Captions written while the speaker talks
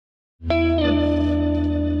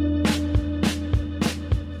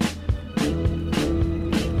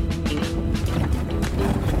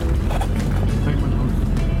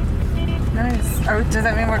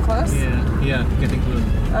Does that mean we're close? Yeah, getting close.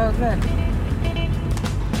 Oh, good.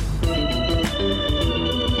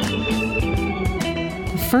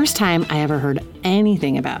 The first time I ever heard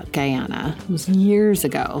anything about Guyana was years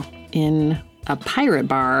ago in a pirate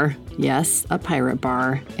bar. Yes, a pirate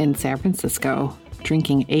bar in San Francisco,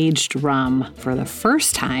 drinking aged rum for the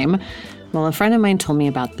first time. Well, a friend of mine told me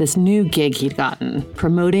about this new gig he'd gotten,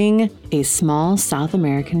 promoting a small South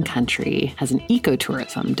American country as an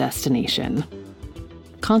ecotourism destination.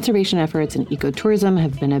 Conservation efforts and ecotourism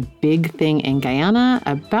have been a big thing in Guyana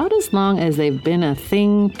about as long as they've been a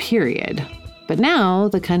thing, period. But now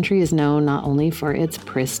the country is known not only for its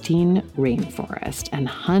pristine rainforest and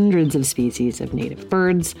hundreds of species of native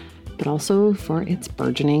birds, but also for its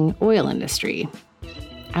burgeoning oil industry.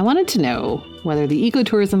 I wanted to know whether the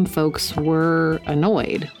ecotourism folks were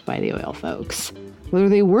annoyed by the oil folks, whether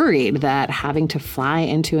they worried that having to fly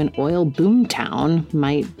into an oil boom town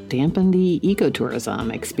might dampen the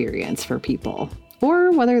ecotourism experience for people,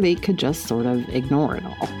 or whether they could just sort of ignore it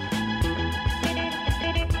all.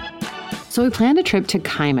 So we planned a trip to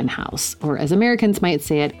Cayman House, or as Americans might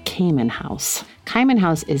say it, Cayman House. Cayman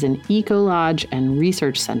House is an eco-lodge and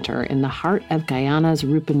research center in the heart of Guyana's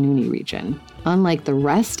Rupununi region. Unlike the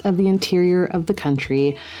rest of the interior of the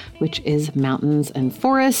country, which is mountains and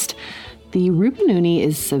forest, the Rupununi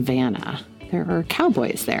is savanna. There are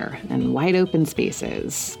cowboys there and wide open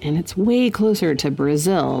spaces, and it's way closer to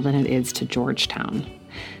Brazil than it is to Georgetown.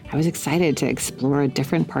 I was excited to explore a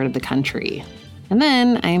different part of the country. And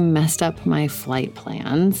then I messed up my flight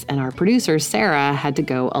plans, and our producer, Sarah, had to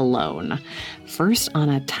go alone. First on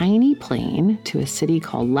a tiny plane to a city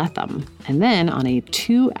called Lethem, and then on a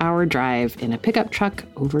 2-hour drive in a pickup truck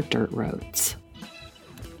over dirt roads.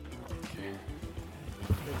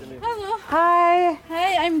 Hello. Hi.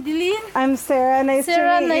 Hi, I'm Dilin. I'm Sarah. Nice to meet you.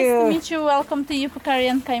 Sarah, nice to meet you. Welcome to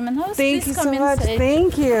Yupukarian Cayman House. Thank Please you come so much. inside.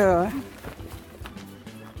 Thank you.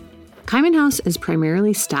 Cayman House is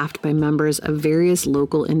primarily staffed by members of various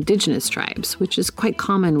local indigenous tribes, which is quite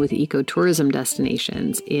common with ecotourism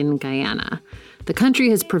destinations in Guyana. The country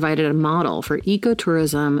has provided a model for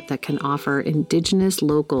ecotourism that can offer indigenous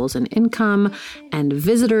locals an income and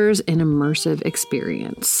visitors an immersive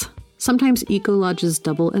experience. Sometimes eco-lodges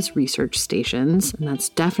double as research stations, and that's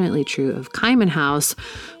definitely true of Cayman House,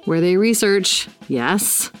 where they research,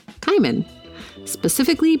 yes, cayman.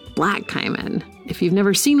 Specifically black cayman. If you've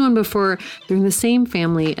never seen one before, they're in the same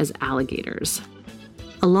family as alligators.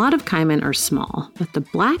 A lot of cayman are small, but the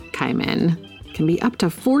black cayman can be up to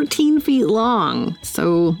 14 feet long,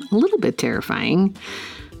 so a little bit terrifying.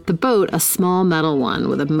 The boat, a small metal one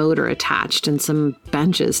with a motor attached and some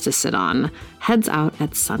benches to sit on, heads out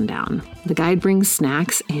at sundown. The guide brings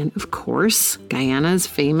snacks and, of course, Guyana's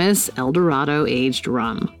famous El Dorado aged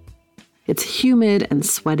rum. It's humid and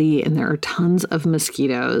sweaty, and there are tons of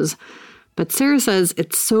mosquitoes. But Sarah says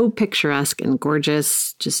it's so picturesque and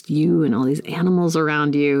gorgeous, just you and all these animals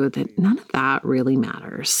around you, that none of that really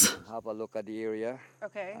matters. Have a look at the area.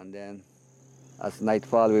 Okay. And then as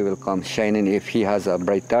nightfall, we will come shining. If he has a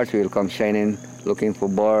bright torch, we will come shining, looking for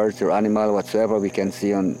birds or animal whatsoever we can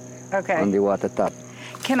see on the water top.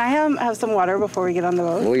 Can I have some water before we get on the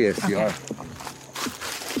boat? Oh, yes, you are.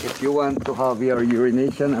 If you want to have your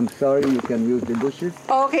urination, I'm sorry, you can use the bushes.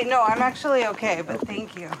 Oh, okay. No, I'm actually okay, but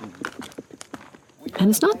thank you. And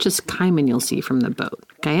it's not just cayman you'll see from the boat.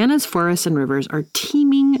 Guyana's forests and rivers are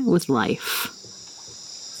teeming with life.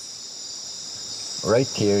 Right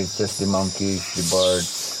here is just the monkeys, the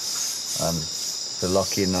birds. If you're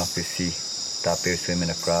lucky enough to see tapir swimming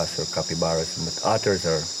across or capybaras, but otters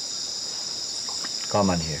are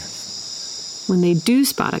common here. When they do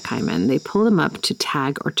spot a cayman, they pull them up to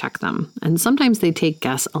tag or check them, and sometimes they take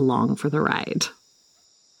guests along for the ride.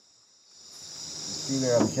 See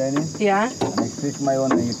where I'm shining? Yeah? I switch my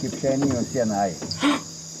own and you keep shining, you'll see an eye.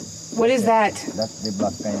 What is that? That's the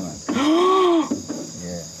black cayman.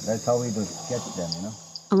 Yeah, that's how we do catch them, you know?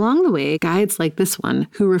 Along the way, guides like this one,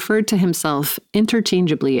 who referred to himself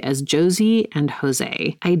interchangeably as Josie and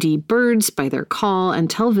Jose, ID birds by their call and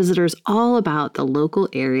tell visitors all about the local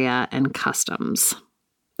area and customs.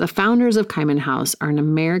 The founders of Cayman House are an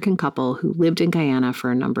American couple who lived in Guyana for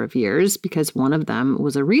a number of years because one of them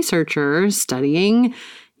was a researcher studying,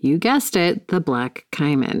 you guessed it, the black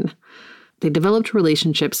cayman. They developed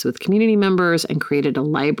relationships with community members and created a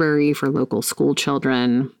library for local school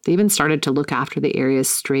children. They even started to look after the area's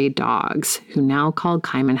stray dogs, who now call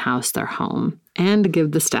Cayman House their home, and to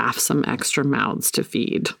give the staff some extra mouths to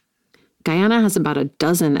feed. Guyana has about a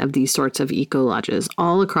dozen of these sorts of eco-lodges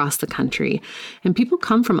all across the country, and people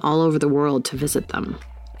come from all over the world to visit them.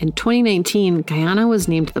 In 2019, Guyana was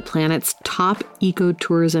named the planet's top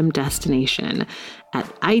ecotourism destination at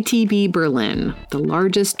ITB Berlin, the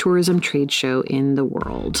largest tourism trade show in the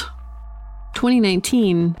world.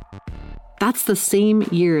 2019, that's the same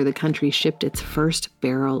year the country shipped its first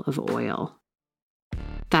barrel of oil.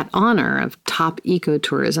 That honor of top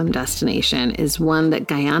ecotourism destination is one that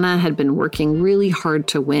Guyana had been working really hard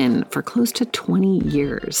to win for close to 20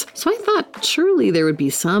 years. So I thought surely there would be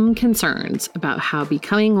some concerns about how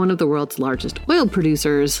becoming one of the world's largest oil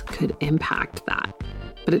producers could impact that.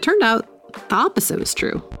 But it turned out the opposite was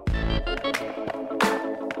true.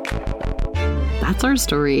 That's our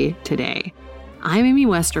story today. I'm Amy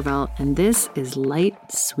Westervelt, and this is Light,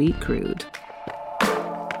 Sweet, Crude.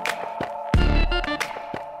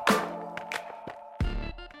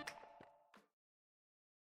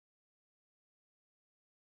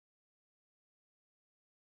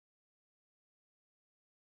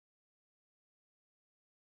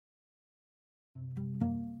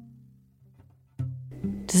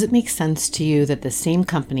 Does it make sense to you that the same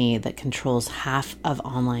company that controls half of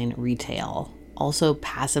online retail also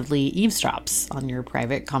passively eavesdrops on your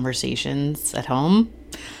private conversations at home?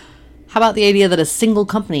 How about the idea that a single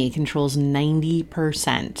company controls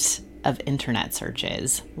 90% of internet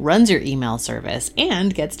searches, runs your email service,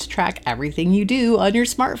 and gets to track everything you do on your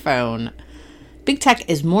smartphone? Big tech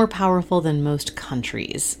is more powerful than most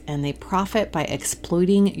countries, and they profit by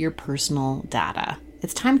exploiting your personal data.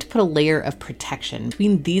 It's time to put a layer of protection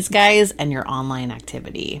between these guys and your online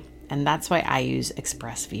activity. And that's why I use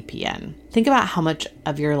ExpressVPN. Think about how much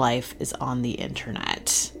of your life is on the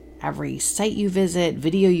internet. Every site you visit,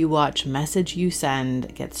 video you watch, message you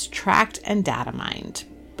send gets tracked and data mined.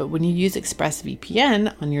 But when you use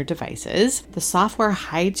ExpressVPN on your devices, the software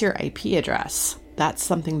hides your IP address. That's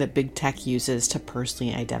something that big tech uses to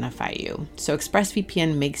personally identify you. So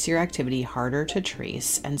ExpressVPN makes your activity harder to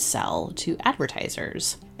trace and sell to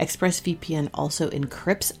advertisers. ExpressVPN also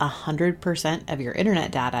encrypts 100% of your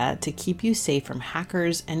internet data to keep you safe from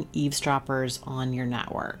hackers and eavesdroppers on your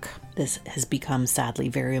network. This has become sadly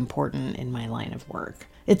very important in my line of work.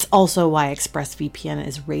 It's also why ExpressVPN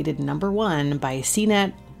is rated #1 by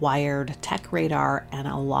CNET, Wired, TechRadar, and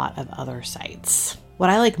a lot of other sites. What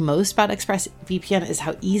I like most about ExpressVPN is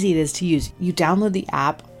how easy it is to use. You download the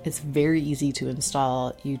app, it's very easy to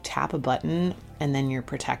install. You tap a button and then you're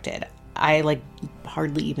protected. I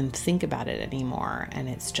hardly even think about it anymore, and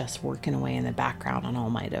it's just working away in the background on all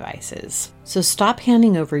my devices. So stop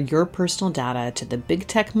handing over your personal data to the big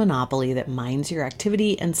tech monopoly that mines your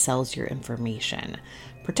activity and sells your information.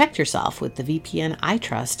 Protect yourself with the VPN I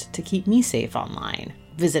trust to keep me safe online.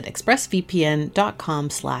 Visit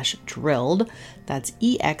expressvpn.com/drilled. That's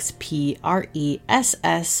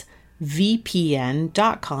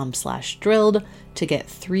expressvpn.com/drilled to get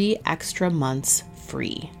 3 extra months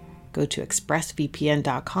free. Go to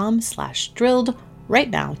expressvpn.com/drilled right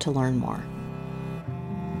now to learn more.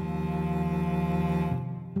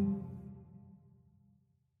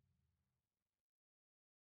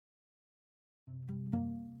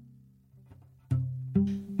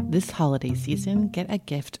 This holiday season, get a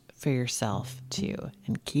gift for yourself too,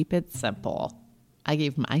 and keep it simple. I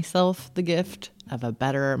gave myself the gift of a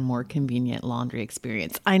better, more convenient laundry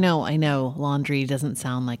experience. I know, laundry doesn't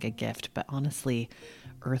sound like a gift, but honestly,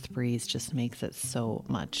 Earth Breeze just makes it so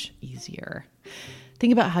much easier.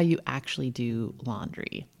 Think about how you actually do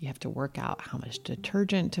laundry. You have to work out how much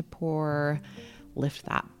detergent to pour, lift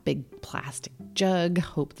that big plastic jug,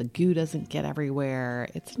 hope the goo doesn't get everywhere.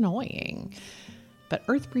 It's annoying. But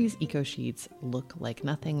Earth Breeze Eco Sheets look like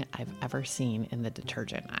nothing I've ever seen in the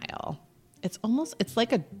detergent aisle. It's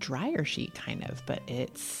like a dryer sheet kind of, but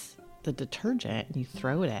it's the detergent and you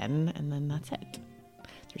throw it in and then that's it.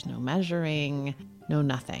 There's no measuring, no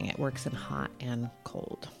nothing. It works in hot and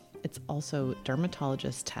cold. It's also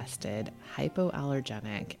dermatologist tested,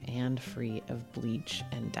 hypoallergenic, and free of bleach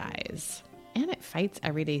and dyes. And it fights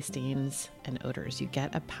everyday stains and odors. You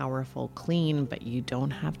get a powerful clean, but you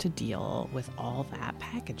don't have to deal with all that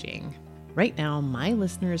packaging. Right now, my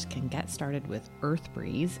listeners can get started with Earth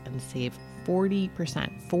Breeze and save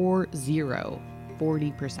 40%,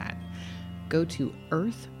 40%. Go to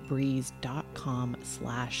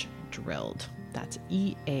earthbreeze.com/drilled. That's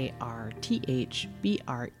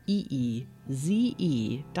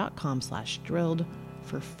EARTHBREEZE.com/drilled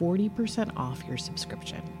for 40% off your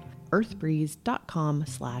subscription.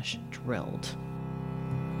 earthbreeze.com/drilled.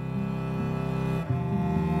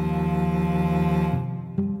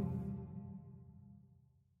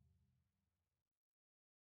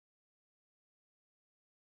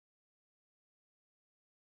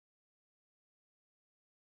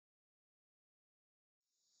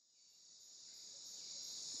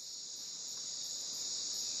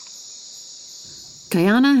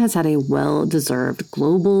 Guyana has had a well-deserved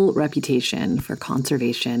global reputation for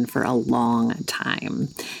conservation for a long time.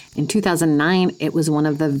 In 2009, it was one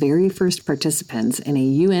of the very first participants in a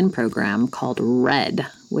UN program called REDD,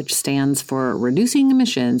 which stands for Reducing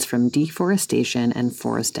Emissions from Deforestation and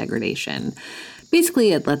Forest Degradation.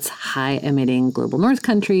 Basically, it lets high-emitting global north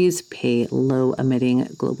countries pay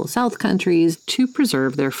low-emitting global south countries to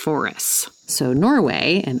preserve their forests. So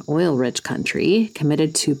Norway, an oil-rich country,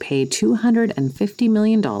 committed to pay $250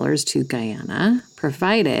 million to Guyana,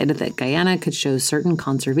 provided that Guyana could show certain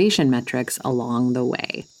conservation metrics along the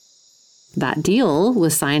way. That deal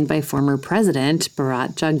was signed by former President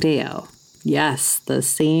Bharat Jagdeo. Yes, the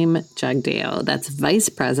same Jagdeo that's vice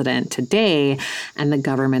president today and the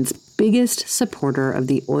government's biggest supporter of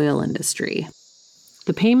the oil industry.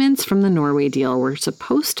 The payments from the Norway deal were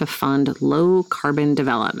supposed to fund low-carbon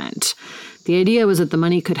development. The idea was that the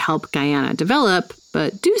money could help Guyana develop,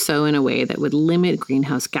 but do so in a way that would limit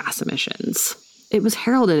greenhouse gas emissions. It was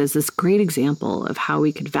heralded as this great example of how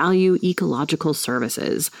we could value ecological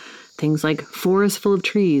services, things like forests full of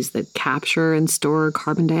trees that capture and store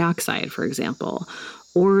carbon dioxide, for example,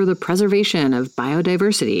 or the preservation of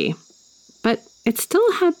biodiversity. But it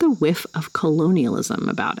still had the whiff of colonialism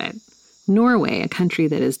about it. Norway, a country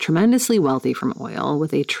that is tremendously wealthy from oil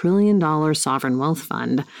with a $1 trillion sovereign wealth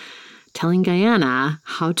fund, telling Guyana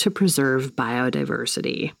how to preserve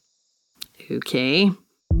biodiversity. Okay.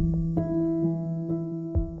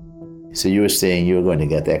 So you were saying you were going to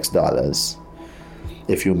get X dollars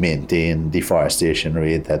if you maintain deforestation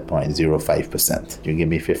rate at 0.05%. You give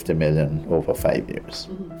me $50 million over 5 years.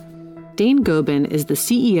 Dane Gobin is the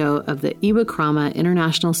CEO of the Iwa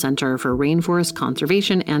International Center for Rainforest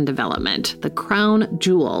Conservation and Development, the crown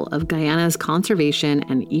jewel of Guyana's conservation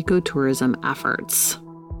and ecotourism efforts.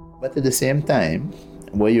 But at the same time,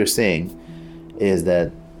 what you're saying is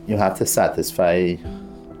that you have to satisfy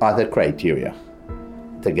other criteria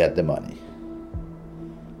to get the money.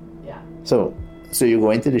 Yeah. So you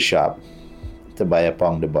go into the shop to buy a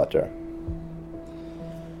pound of butter,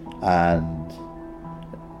 and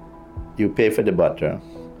you pay for the butter,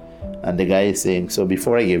 and the guy is saying, so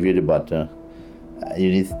before I give you the butter,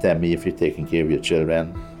 you need to tell me if you're taking care of your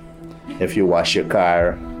children, if you wash your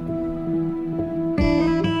car.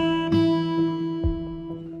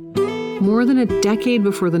 More than a decade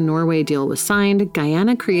before the Norway deal was signed,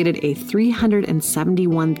 Guyana created a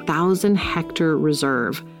 371,000-hectare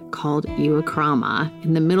reserve called Iwa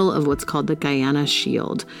in the middle of what's called the Guyana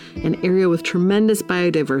Shield, an area with tremendous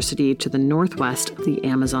biodiversity to the northwest of the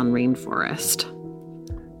Amazon rainforest.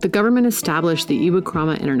 The government established the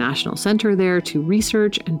Iwa International Center there to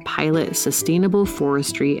research and pilot sustainable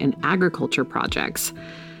forestry and agriculture projects.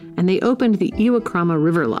 And they opened the Iwa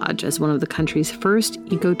River Lodge as one of the country's first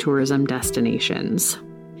ecotourism destinations.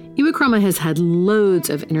 Iwa has had loads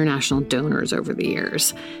of international donors over the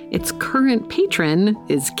years. Its current patron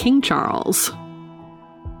is King Charles.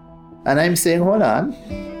 And I'm saying, hold on,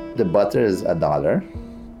 the butter is $1.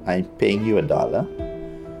 I'm paying you $1.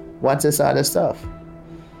 What's this other stuff?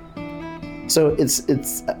 So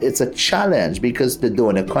it's a challenge because the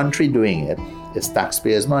donor country doing it is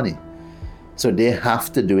taxpayers' money. So they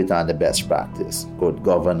have to do it on the best practice. Good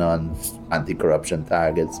governance, anti-corruption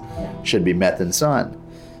targets should be met and so on.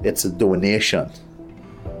 It's a donation,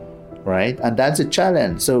 right? And that's a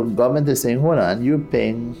challenge. So government is saying, hold on, you're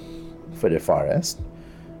paying for the forest.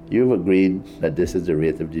 You've agreed that this is the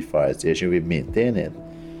rate of deforestation. We maintain it.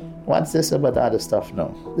 What's this about other stuff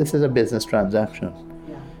now? This is a business transaction.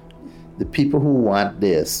 Yeah. The people who want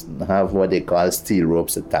this have what they call steel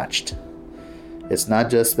ropes attached. It's not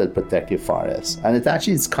just to protect your forest. And it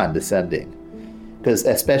actually is condescending. Because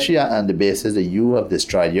especially on the basis that you have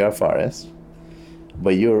destroyed your forest,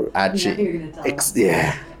 but you're actually...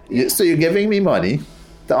 So you're giving me money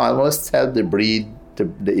to almost help the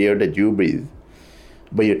air that you breathe,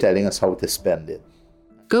 but you're telling us how to spend it.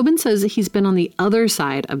 Gobin says he's been on the other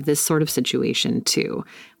side of this sort of situation too,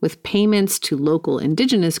 with payments to local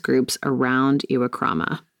indigenous groups around Iwa.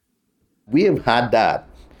 We have had that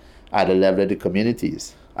at the level of the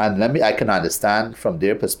communities. And I can understand from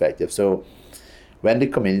their perspective. So when the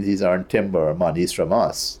communities earn timber monies from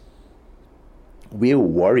us, we're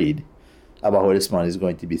worried about how this money is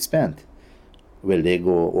going to be spent. Will they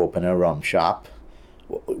go open a rum shop?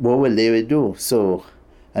 What will they do? So,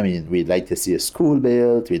 I mean, we'd like to see a school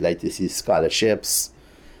built, we'd like to see scholarships,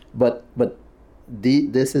 but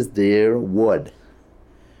this is their wood.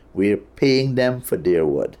 We're paying them for their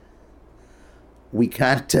wood. We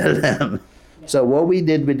can't tell them. So what we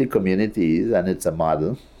did with the communities, and it's a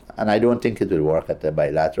model, and I don't think it will work at the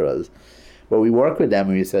bilaterals, but we work with them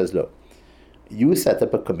and we says, look, you set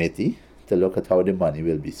up a committee to look at how the money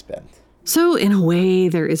will be spent. So in a way,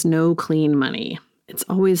 there is no clean money. It's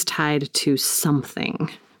always tied to something,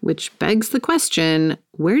 which begs the question,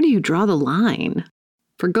 where do you draw the line?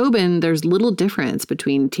 For Gobin, there's little difference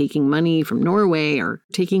between taking money from Norway or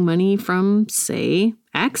taking money from, say,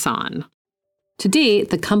 Exxon. To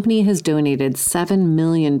date, the company has donated $7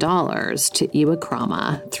 million to Iwa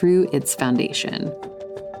Krama through its foundation.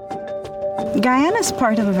 Guyana is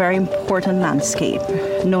part of a very important landscape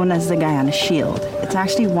known as the Guyana Shield. It's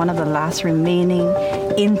actually one of the last remaining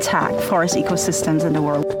intact forest ecosystems in the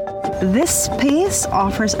world. This space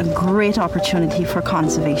offers a great opportunity for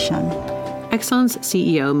conservation. Exxon's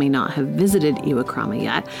CEO may not have visited Iwa Krama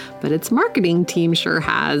yet, but its marketing team sure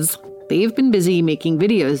has. They've been busy making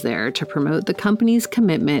videos there to promote the company's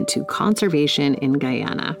commitment to conservation in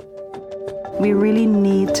Guyana. We really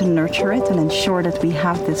need to nurture it and ensure that we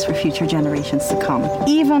have this for future generations to come,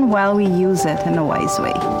 even while we use it in a wise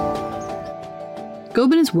way.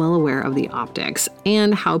 Gobin is well aware of the optics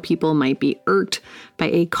and how people might be irked by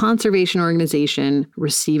a conservation organization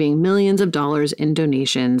receiving millions of dollars in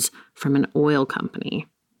donations from an oil company.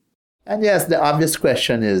 And yes, the obvious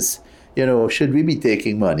question is, should we be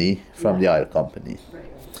taking money from the oil company?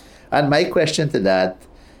 And my question to that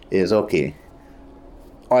is, okay,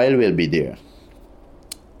 oil will be there.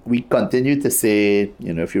 We continue to say,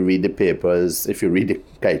 if you read the papers, if you read the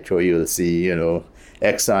Kaito, you'll see,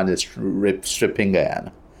 Exxon is stripping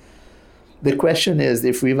Guyana. The question is,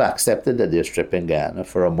 if we've accepted that they're stripping Guyana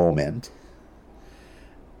for a moment,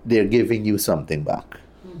 they're giving you something back.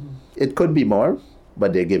 Mm-hmm. It could be more,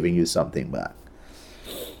 but they're giving you something back.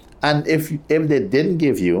 And if they didn't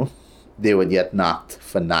give you, they would get knocked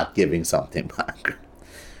for not giving something back.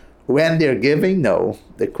 When they're giving no,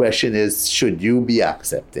 the question is, should you be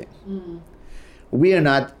accepting? Mm-hmm. We are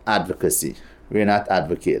not advocacy. We're not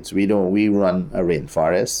advocates. We run a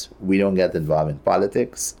rainforest. We don't get involved in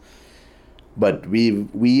politics. But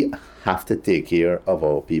we have to take care of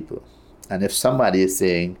our people. And if somebody is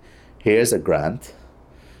saying, here's a grant,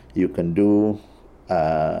 you can do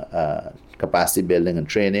capacity building and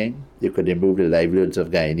training, you could improve the livelihoods of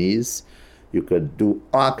Guyanese, you could do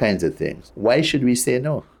all kinds of things. Why should we say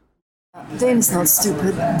no? Dane's not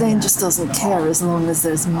stupid. Dane just doesn't care as long as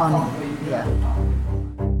there's money.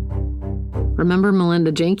 Remember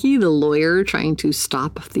Melinda Janke, the lawyer trying to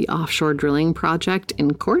stop the offshore drilling project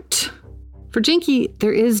in court? For Janke,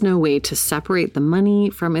 there is no way to separate the money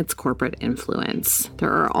from its corporate influence.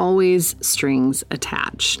 There are always strings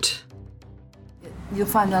attached. You'll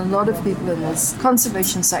find a lot of people in this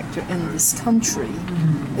conservation sector in this country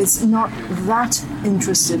is not that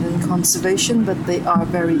interested in conservation, but they are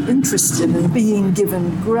very interested in being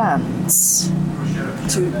given grants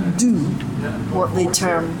to do what they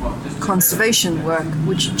term conservation work,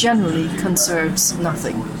 which generally conserves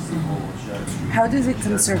nothing. How does it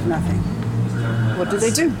conserve nothing? What do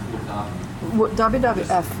they do? What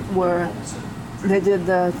WWF they did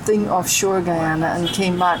the thing offshore Guyana and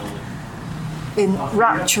came back in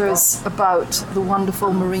raptures about the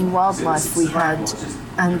wonderful marine wildlife we had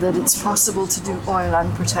and that it's possible to do oil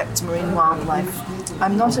and protect marine wildlife.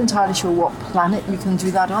 I'm not entirely sure what planet you can do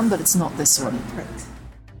that on, but it's not this one.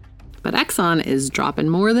 But Exxon is dropping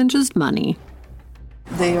more than just money.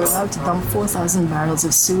 They are allowed to dump 4,000 barrels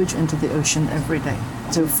of sewage into the ocean every day.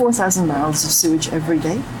 So 4,000 barrels of sewage every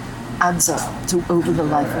day adds up to, over the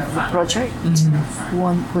life of the project,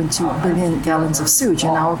 1.2 billion gallons of sewage in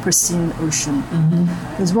our pristine ocean.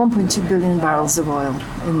 There's 1.2 billion barrels of oil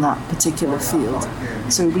in that particular field.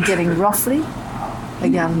 So we're getting roughly a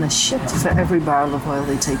gallon of shit for every barrel of oil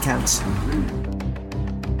they take out.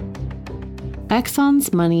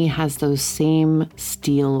 Exxon's money has those same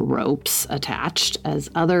steel ropes attached as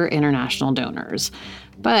other international donors.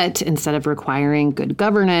 But instead of requiring good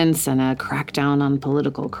governance and a crackdown on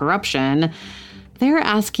political corruption, they're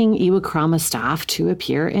asking Iwa Krama staff to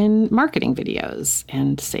appear in marketing videos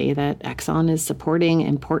and say that Exxon is supporting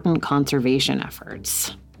important conservation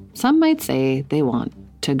efforts. Some might say they want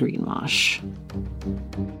to greenwash.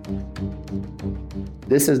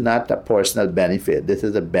 This is not a personal benefit. This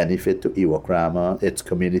is a benefit to Iwa Krama, its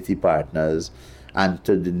community partners, and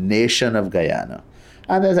to the nation of Guyana.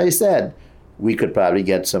 And as I said, we could probably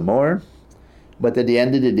get some more. But at the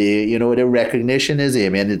end of the day, the recognition is,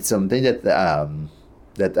 and it's something that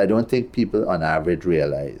that I don't think people on average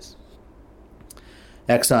realize.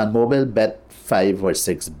 ExxonMobil bet $5 or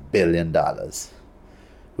 $6 billion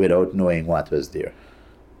without knowing what was there.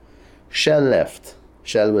 Shell left.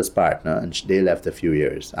 Shell was partner, and they left a few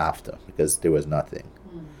years after because there was nothing.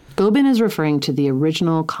 Obin is referring to the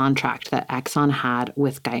original contract that Exxon had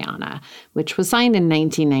with Guyana, which was signed in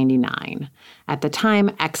 1999. At the time,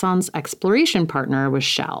 Exxon's exploration partner was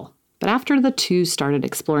Shell. But after the two started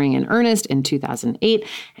exploring in earnest in 2008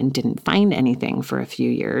 and didn't find anything for a few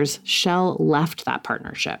years, Shell left that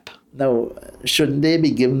partnership. Now, shouldn't they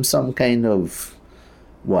be given some kind of,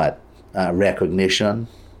 recognition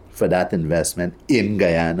for that investment in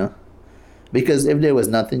Guyana? Because if there was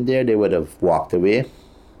nothing there, they would have walked away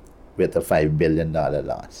with a $5 billion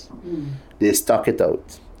loss. They stuck it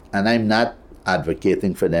out. And I'm not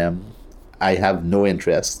advocating for them. I have no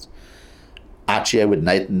interest. Actually, I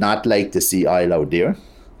would not like to see oil out there.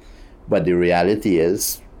 But the reality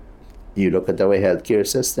is, you look at our healthcare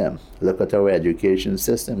system, look at our education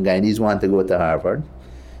system. Guyanese want to go to Harvard.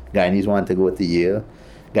 Guyanese want to go to Yale.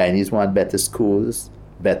 Guyanese want better schools,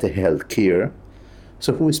 better healthcare.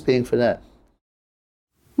 So who's paying for that?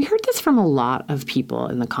 We heard this from a lot of people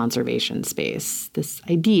in the conservation space, this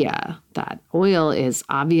idea that oil is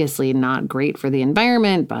obviously not great for the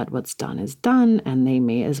environment, but what's done is done, and they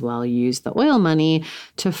may as well use the oil money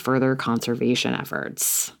to further conservation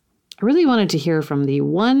efforts. I really wanted to hear from the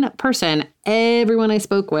one person everyone I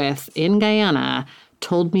spoke with in Guyana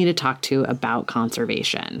told me to talk to about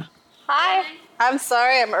conservation. Hi, I'm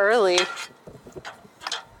sorry I'm early. Is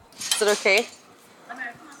it okay?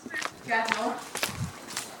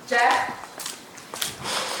 Jack?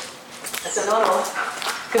 That's a no.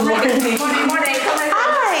 Good morning. Morning.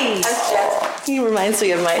 Hi. That's Jack. He reminds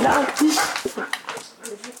me of my dog.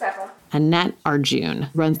 Annette Arjun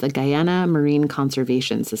runs the Guyana Marine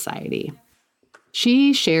Conservation Society.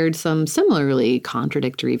 She shared some similarly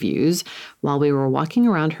contradictory views while we were walking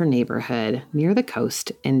around her neighborhood near the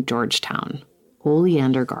coast in Georgetown,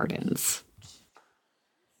 Oleander Gardens.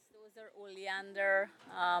 Those are oleander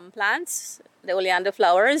plants, the oleander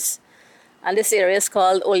flowers, and this area is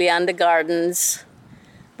called Oleander Gardens.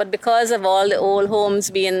 But because of all the old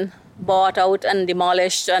homes being bought out and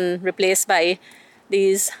demolished and replaced by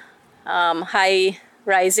these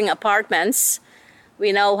high-rising apartments,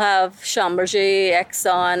 we now have Schlumberger,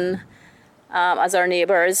 Exxon as our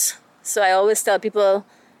neighbors. So I always tell people,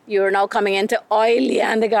 you're now coming into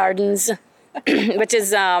Oleander Gardens, which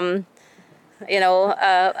is a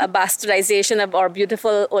bastardization of our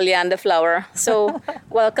beautiful oleander flower. So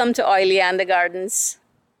welcome to Oleander Gardens.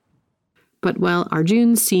 But while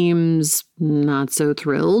Arjun seems not so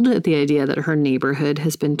thrilled at the idea that her neighborhood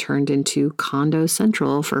has been turned into condo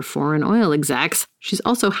central for foreign oil execs, she's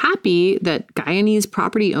also happy that Guyanese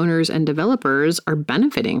property owners and developers are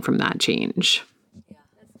benefiting from that change. Yeah,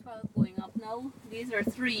 that's 12 going up now. These are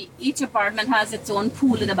 3. Each apartment has its own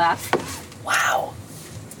pool in the back. Wow.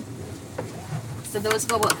 So those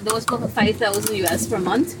go for $5,000 US per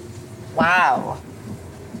month. Wow.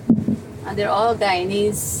 And they're all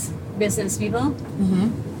Guyanese business people. Mm-hmm.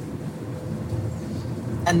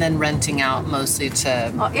 And then renting out mostly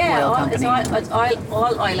to oil companies. It's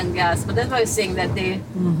all oil and gas. But that's why I was saying that they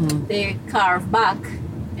carve back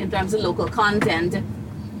in terms of local content.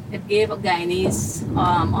 It gave Guyanese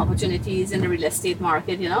opportunities in the real estate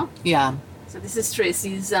market, Yeah. So this is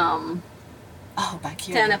Tracy's back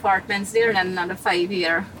here. 10 apartments there and then another 5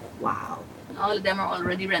 here. Wow. And all of them are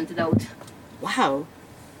already rented out. Wow.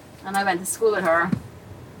 And I went to school with her.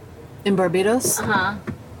 In Barbados? Uh-huh.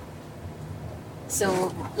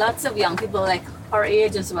 So lots of young people like our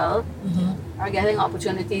age as well are getting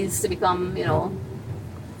opportunities to become,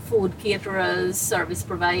 food caterers, service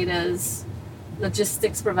providers,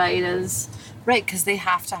 logistics providers. Right, because they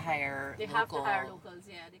have to hire They have to hire locals,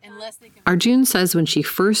 yeah. Unless they can... Arjun says when she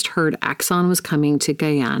first heard Exxon was coming to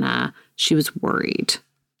Guyana, she was worried.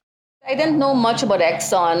 I didn't know much about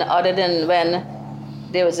Exxon other than when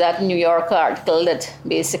there was that New York article that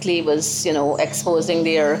basically was, exposing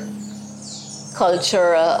their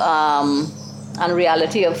culture and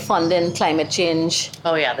reality of funding climate change.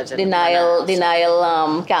 Oh, yeah. The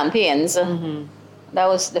denial campaigns. Mm-hmm. That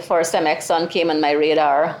was the first time Exxon came on my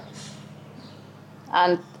radar.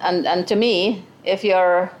 And to me, if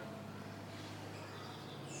you're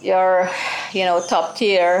top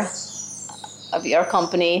tier of your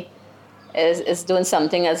company is doing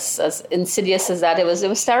something as insidious as that, it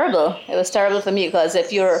was terrible. It was terrible for me because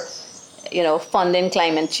if you're funding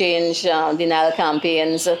climate change denial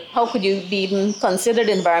campaigns, how could you be even considered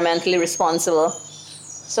environmentally responsible?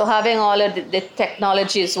 So having all of the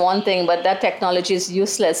technology is one thing, but that technology is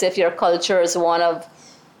useless if your culture is one of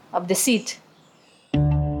deceit.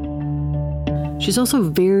 She's also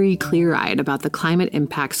very clear-eyed about the climate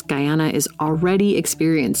impacts Guyana is already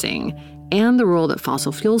experiencing and the role that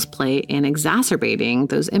fossil fuels play in exacerbating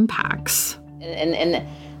those impacts. In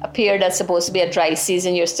a period that's supposed to be a dry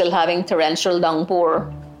season, you're still having torrential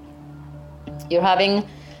downpour. You're having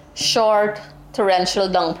short torrential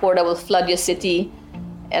downpour that will flood your city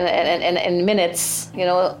in minutes. You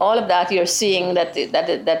know, all of that you're seeing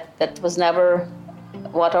that was never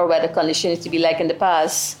what our weather conditions used to be like in the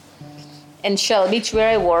past. In Shell Beach, where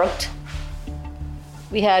I worked,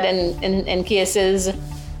 we had in cases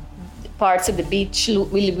parts of the beach,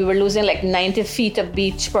 we were losing like 90 feet of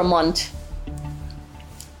beach per month.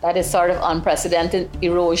 That is sort of unprecedented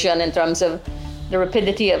erosion in terms of the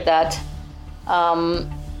rapidity of that.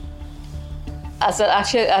 As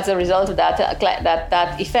a result of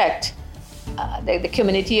that effect, the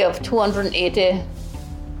community of 280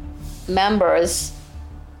 members,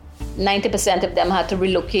 90% of them had to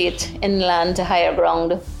relocate inland to higher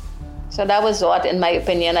ground. So that was what, in my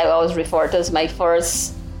opinion, I always refer to as my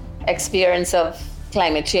first experience of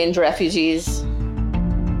climate change refugees.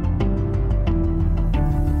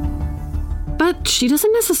 But she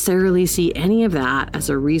doesn't necessarily see any of that as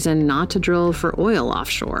a reason not to drill for oil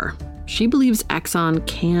offshore. She believes Exxon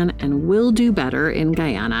can and will do better in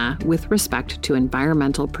Guyana with respect to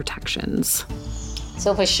environmental protections.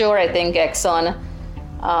 So for sure, I think Exxon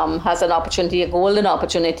has an opportunity, a golden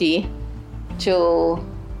opportunity, to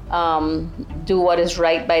do what is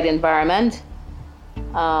right by the environment.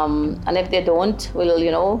 And if they don't,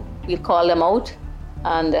 we'll call them out.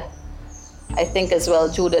 And I think as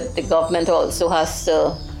well too that the government also has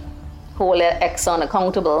to hold Exxon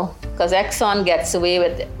accountable, because Exxon gets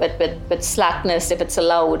away with slackness if it's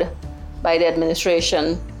allowed by the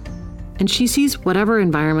administration. And she sees whatever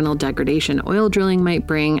environmental degradation oil drilling might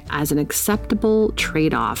bring as an acceptable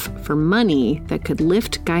trade-off for money that could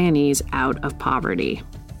lift Guyanese out of poverty.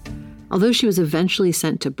 Although she was eventually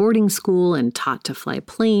sent to boarding school and taught to fly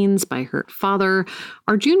planes by her father,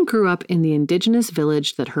 Arjun grew up in the indigenous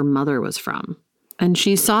village that her mother was from. And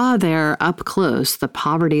she saw there up close the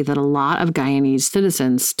poverty that a lot of Guyanese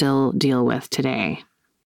citizens still deal with today.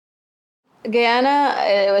 Guyana,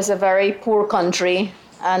 it was a very poor country.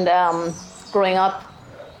 And growing up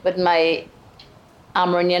with my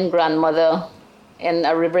Amerindian grandmother in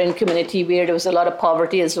a riverine community where there was a lot of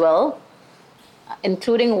poverty as well,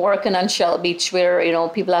 including working on Shell Beach where,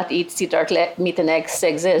 people have to eat sea turtle meat and eggs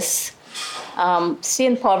exists.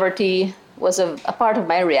 Seeing poverty was a part of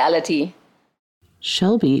my reality.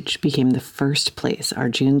 Shell Beach became the first place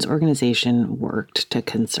Arjun's organization worked to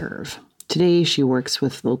conserve. Today, she works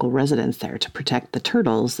with local residents there to protect the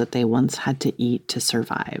turtles that they once had to eat to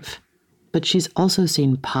survive. But she's also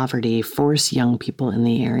seen poverty force young people in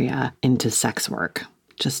the area into sex work,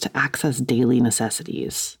 just to access daily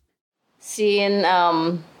necessities. Seeing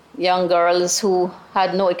young girls who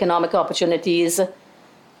had no economic opportunities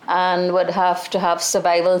and would have to have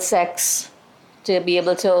survival sex to be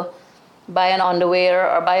able to buy an underwear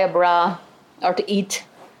or buy a bra or to eat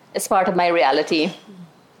is part of my reality.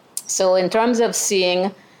 So in terms of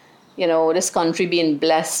seeing, this country being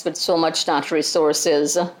blessed with so much natural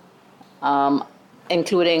resources,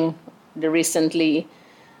 including the recently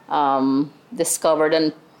discovered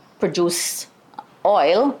and produced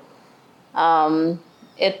oil,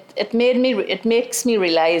 it makes me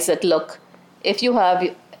realize that, look, if you have,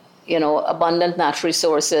 abundant natural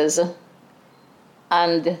resources,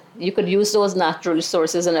 and you could use those natural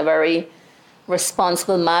resources in a very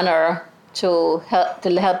responsible manner to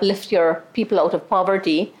help lift your people out of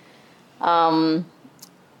poverty, that's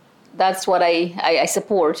what I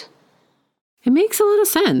support. It makes a lot of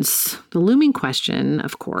sense. The looming question,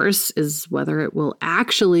 of course, is whether it will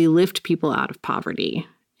actually lift people out of poverty,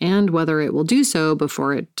 and whether it will do so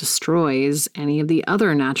before it destroys any of the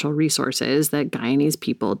other natural resources that Guyanese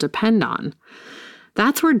people depend on.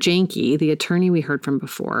 That's where Janky, the attorney we heard from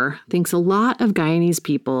before, thinks a lot of Guyanese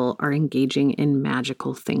people are engaging in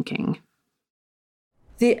magical thinking.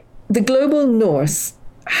 The global north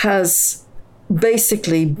has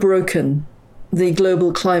basically broken the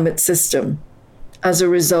global climate system as a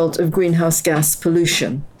result of greenhouse gas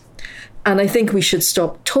pollution. And I think we should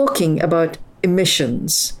stop talking about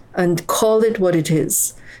emissions and call it what it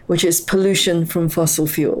is, which is pollution from fossil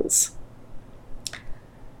fuels.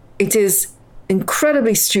 It is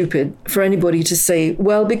incredibly stupid for anybody to say,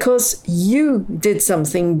 well, because you did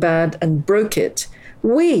something bad and broke it,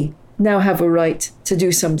 we now have a right to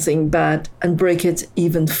do something bad and break it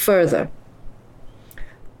even further.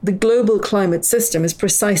 The global climate system is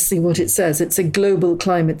precisely what it says. It's a global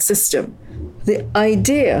climate system. The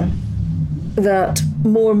idea that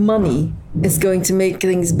more money is going to make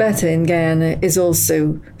things better in Guyana is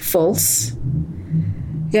also false.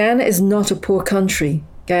 Guyana is not a poor country.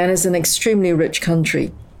 Guyana is an extremely rich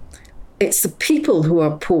country. It's the people who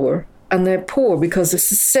are poor and they're poor because it's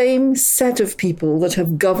the same set of people that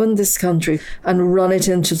have governed this country and run it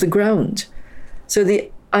into the ground. So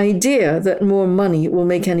the idea that more money will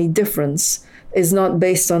make any difference is not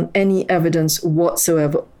based on any evidence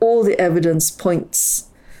whatsoever. All the evidence points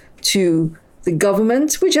to the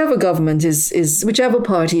government, whichever government is whichever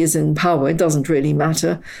party is in power, it doesn't really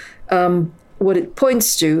matter. What it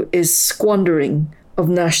points to is squandering of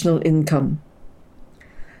national income.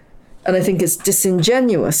 And I think it's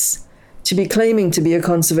disingenuous to be claiming to be a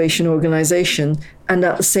conservation organization and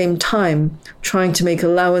at the same time trying to make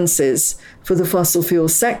allowances for the fossil fuel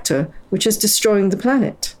sector, which is destroying the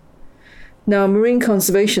planet. Now, Marine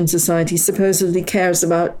Conservation Society supposedly cares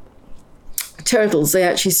about turtles. They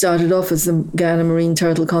actually started off as the Guyana Marine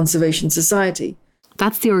Turtle Conservation Society.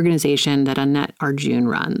 That's the organization that Annette Arjun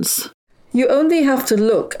runs. You only have to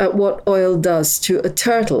look at what oil does to a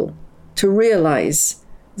turtle to realize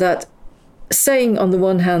that saying on the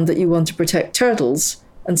one hand that you want to protect turtles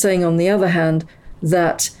and saying on the other hand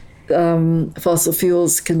that fossil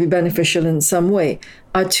fuels can be beneficial in some way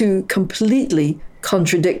are two completely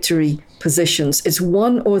contradictory positions. It's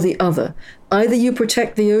one or the other. Either you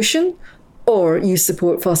protect the ocean or you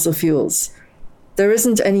support fossil fuels. There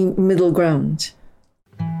isn't any middle ground.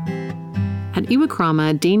 At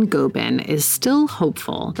Iwakrama, Dane Gobin is still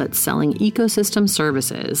hopeful that selling ecosystem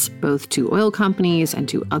services, both to oil companies and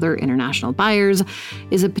to other international buyers,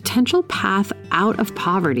 is a potential path out of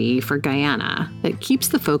poverty for Guyana that keeps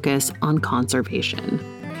the focus on conservation.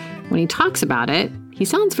 When he talks about it, he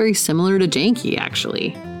sounds very similar to Janky,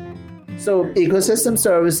 actually. So ecosystem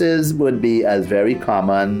services would be as very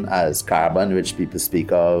common as carbon, which people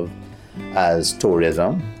speak of, as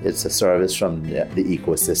tourism. It's a service from the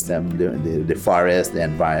ecosystem, the forest, the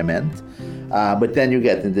environment. But then you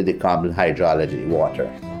get into the common hydrology,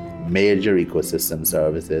 water, major ecosystem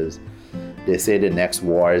services. They say the next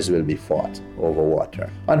wars will be fought over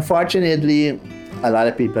water. Unfortunately, a lot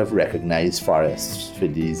of people have recognized forests for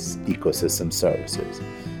these ecosystem services,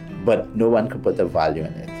 but no one can put a value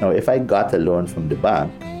in it. Now, if I got a loan from the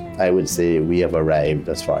bank, I would say we have arrived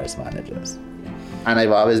as forest managers. And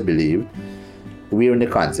I've always believed we're in the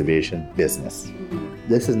conservation business.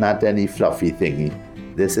 This is not any fluffy thingy.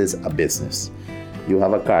 This is a business. You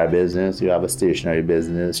have a car business, you have a stationery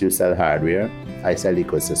business, you sell hardware, I sell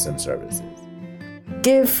ecosystem services.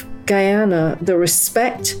 Give Guyana the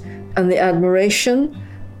respect and the admiration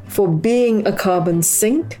for being a carbon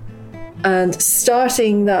sink and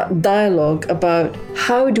starting that dialogue about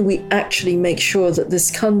how do we actually make sure that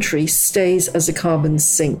this country stays as a carbon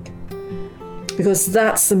sink. Because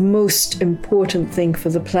that's the most important thing for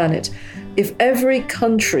the planet. If every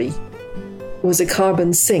country was a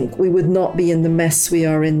carbon sink, we would not be in the mess we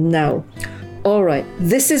are in now. All right,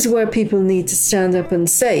 this is where people need to stand up and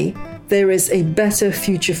say, there is a better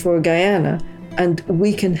future for Guyana, and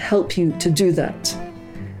we can help you to do that.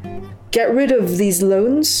 Get rid of these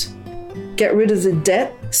loans, get rid of the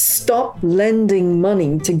debt, stop lending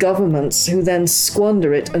money to governments who then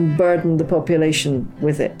squander it and burden the population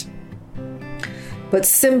with it. But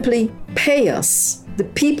simply pay us, the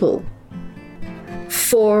people,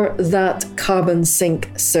 for that carbon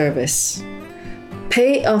sink service.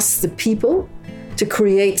 Pay us, the people, to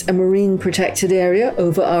create a marine protected area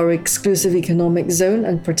over our exclusive economic zone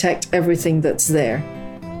and protect everything that's there.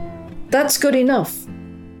 That's good enough.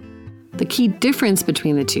 The key difference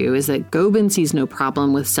between the two is that Gobin sees no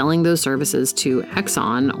problem with selling those services to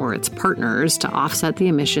Exxon or its partners to offset the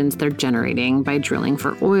emissions they're generating by drilling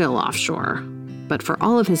for oil offshore. But for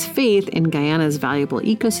all of his faith in Guyana's valuable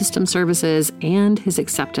ecosystem services and his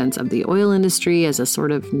acceptance of the oil industry as a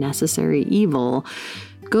sort of necessary evil,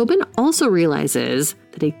 Gobin also realizes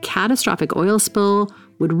that a catastrophic oil spill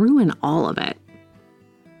would ruin all of it.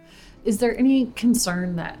 Is there any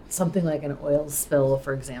concern that something like an oil spill,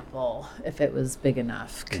 for example, if it was big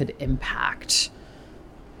enough, could impact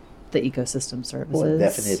the ecosystem services? Well,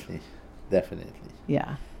 definitely.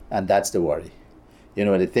 Yeah. And that's the worry. You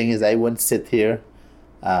know, the thing is, I wouldn't sit here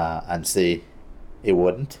and say it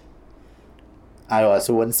wouldn't. I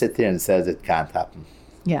also wouldn't sit here and say it can't happen.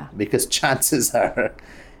 Yeah. Because chances are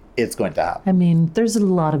it's going to happen. I mean, there's a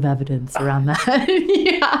lot of evidence around that.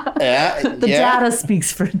 Yeah. The data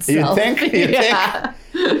speaks for itself. You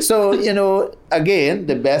think? So, you know, again,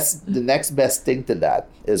 the next best thing to that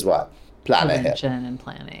is what? Plan Prevention ahead. And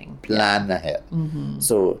planning. Plan ahead. Mm-hmm.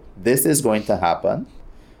 So this is going to happen.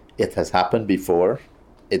 It has happened before.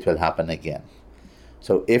 It will happen again.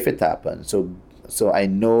 So if it happens, so I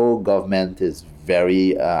know government is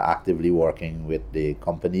very actively working with the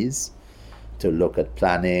companies to look at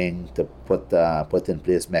planning, to put in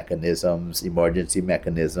place mechanisms, emergency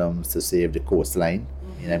mechanisms to save the coastline.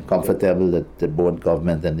 And I'm comfortable that the both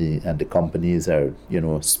government and the companies are,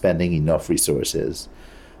 spending enough resources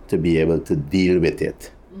to be able to deal with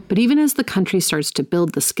it. But even as the country starts to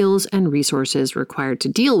build the skills and resources required to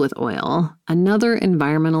deal with oil, another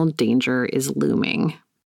environmental danger is looming.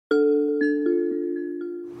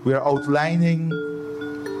 We are outlining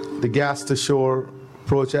the gas to shore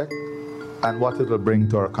project and what it will bring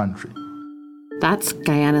to our country. That's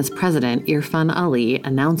Guyana's president, Irfan Ali,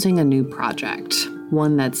 announcing a new project,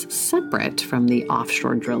 one that's separate from the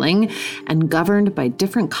offshore drilling and governed by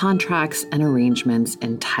different contracts and arrangements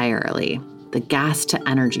entirely. The Gas to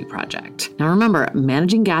Energy project. Now remember,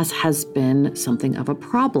 managing gas has been something of a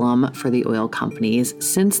problem for the oil companies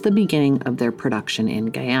since the beginning of their production in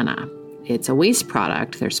Guyana. It's a waste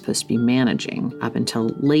product they're supposed to be managing. Up until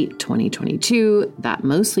late 2022, that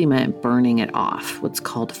mostly meant burning it off, what's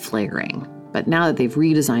called flaring. But now that they've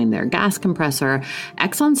redesigned their gas compressor,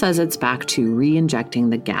 Exxon says it's back to re-injecting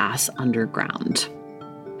the gas underground.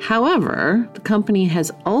 However, the company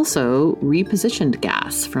has also repositioned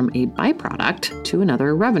gas from a byproduct to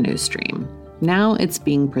another revenue stream. Now it's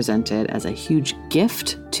being presented as a huge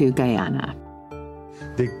gift to Guyana.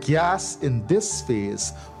 The gas in this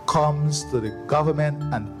phase comes to the government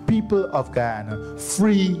and people of Guyana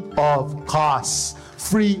free of cost.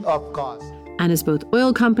 And as both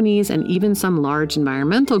oil companies and even some large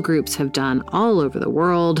environmental groups have done all over the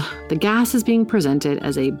world, the gas is being presented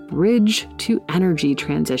as a bridge to energy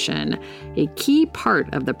transition, a key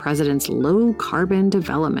part of the president's low-carbon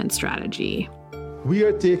development strategy. We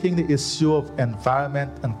are taking the issue of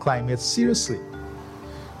environment and climate seriously.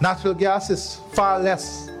 Natural gas is far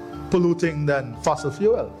less polluting than fossil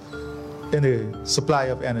fuel in the supply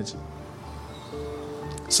of energy.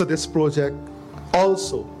 So this project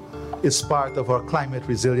also is part of our climate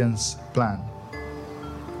resilience plan.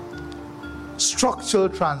 Structural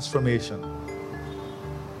transformation.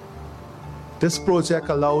 This project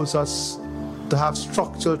allows us to have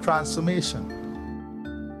structural transformation.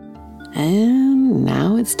 And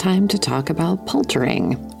now it's time to talk about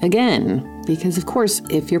poultering again. Because, of course,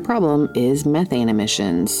 if your problem is methane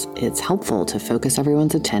emissions, it's helpful to focus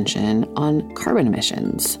everyone's attention on carbon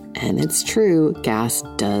emissions. And it's true, gas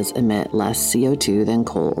does emit less CO2 than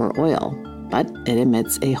coal or oil. But it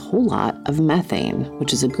emits a whole lot of methane,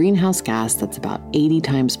 which is a greenhouse gas that's about 80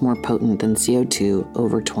 times more potent than CO2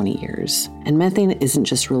 over 20 years. And methane isn't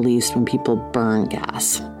just released when people burn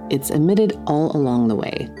gas. It's emitted all along the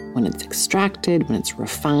way, when it's extracted, when it's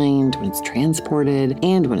refined, when it's transported,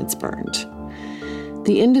 and when it's burned.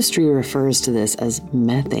 The industry refers to this as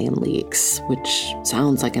methane leaks, which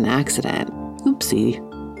sounds like an accident. Oopsie.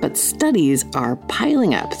 But studies are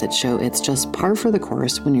piling up that show it's just par for the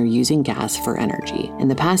course when you're using gas for energy. In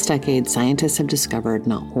the past decade, scientists have discovered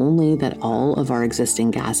not only that all of our existing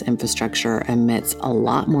gas infrastructure emits a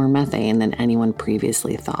lot more methane than anyone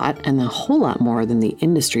previously thought, and a whole lot more than the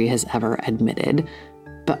industry has ever admitted,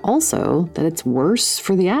 but also that it's worse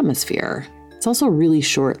for the atmosphere. It's also really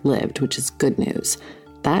short-lived, which is good news.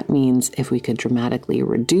 That means if we could dramatically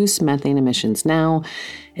reduce methane emissions now,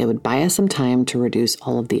 it would buy us some time to reduce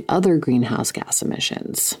all of the other greenhouse gas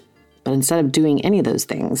emissions. But instead of doing any of those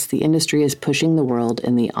things, the industry is pushing the world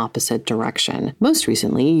in the opposite direction. Most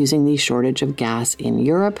recently, using the shortage of gas in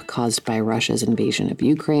Europe caused by Russia's invasion of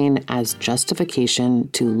Ukraine as justification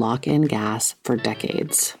to lock in gas for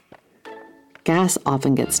decades. Gas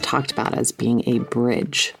often gets talked about as being a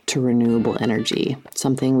bridge to renewable energy,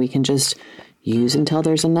 something we can just use until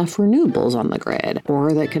there's enough renewables on the grid,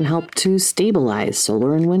 or that can help to stabilize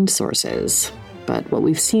solar and wind sources. But what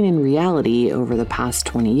we've seen in reality over the past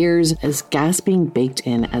 20 years is gas being baked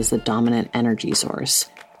in as the dominant energy source.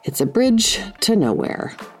 It's a bridge to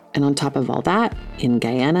nowhere. And on top of all that, in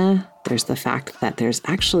Guyana, there's the fact that there's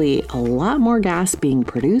actually a lot more gas being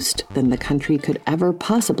produced than the country could ever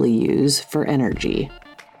possibly use for energy.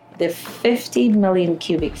 The 50 million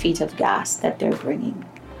cubic feet of gas that they're bringing,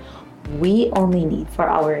 we only need for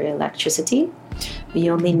our electricity, we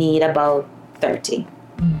only need about 30.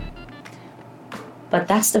 But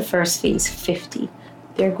that's the first phase, 50.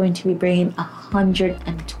 They're going to be bringing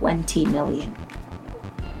 120 million.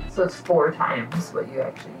 So it's 4 times what you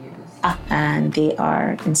actually use. And they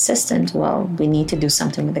are insistent, well, we need to do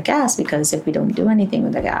something with the gas, because if we don't do anything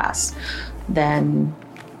with the gas, then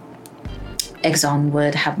Exxon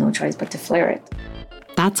would have no choice but to flare it.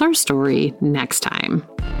 That's our story next time.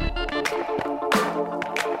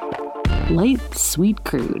 Light Sweet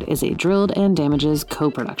Crude is a Drilled and Damages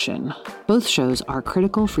co-production. Both shows are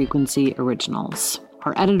Critical Frequency originals.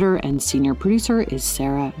 Our editor and senior producer is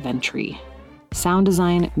Sarah Ventry. Sound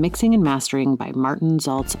design, mixing, and mastering by Martin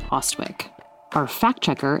Zaltz Ostwick. Our fact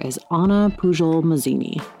checker is Anna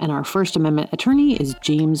Pujol-Mazzini, and our First Amendment attorney is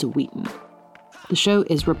James Wheaton. The show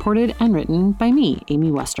is reported and written by me,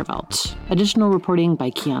 Amy Westervelt. Additional reporting by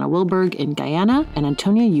Kiana Wilberg in Guyana and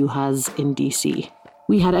Antonia Yuhas in DC.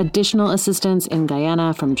 We had additional assistance in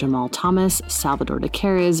Guyana from Jamal Thomas, Salvador de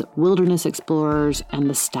Carres, Wilderness Explorers, and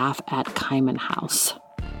the staff at Kaiman House.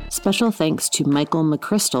 Special thanks to Michael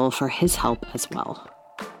McChrystal for his help as well.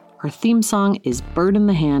 Our theme song is Bird in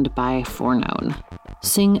the Hand by Forknown.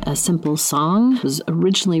 Sing a Simple Song was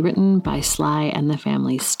originally written by Sly and the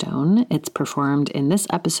Family Stone. It's performed in this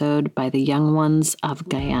episode by the Young Ones of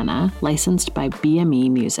Guyana, licensed by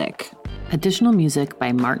BME Music. Additional music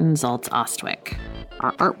by Martin Zaltz Ostwick.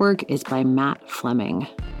 Our artwork is by Matt Fleming.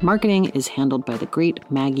 Marketing is handled by the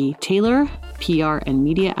great Maggie Taylor. PR and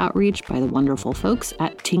media outreach by the wonderful folks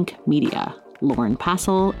at Tink Media. Lauren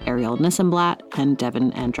Passel, Ariel Nissenblatt, and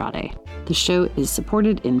Devin Andrade. The show is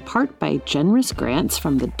supported in part by generous grants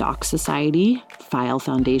from the Doc Society, File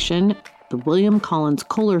Foundation, the William Collins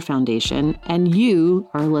Kohler Foundation, and you,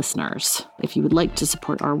 our listeners. If you would like to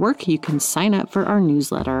support our work, you can sign up for our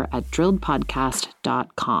newsletter at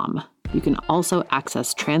drilledpodcast.com. You can also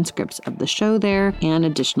access transcripts of the show there and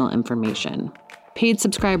additional information. Paid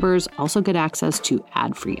subscribers also get access to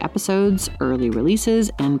ad-free episodes, early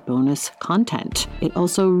releases, and bonus content. It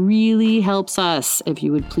also really helps us if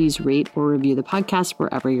you would please rate or review the podcast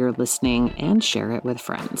wherever you're listening and share it with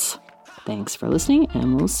friends. Thanks for listening,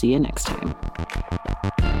 and we'll see you next time.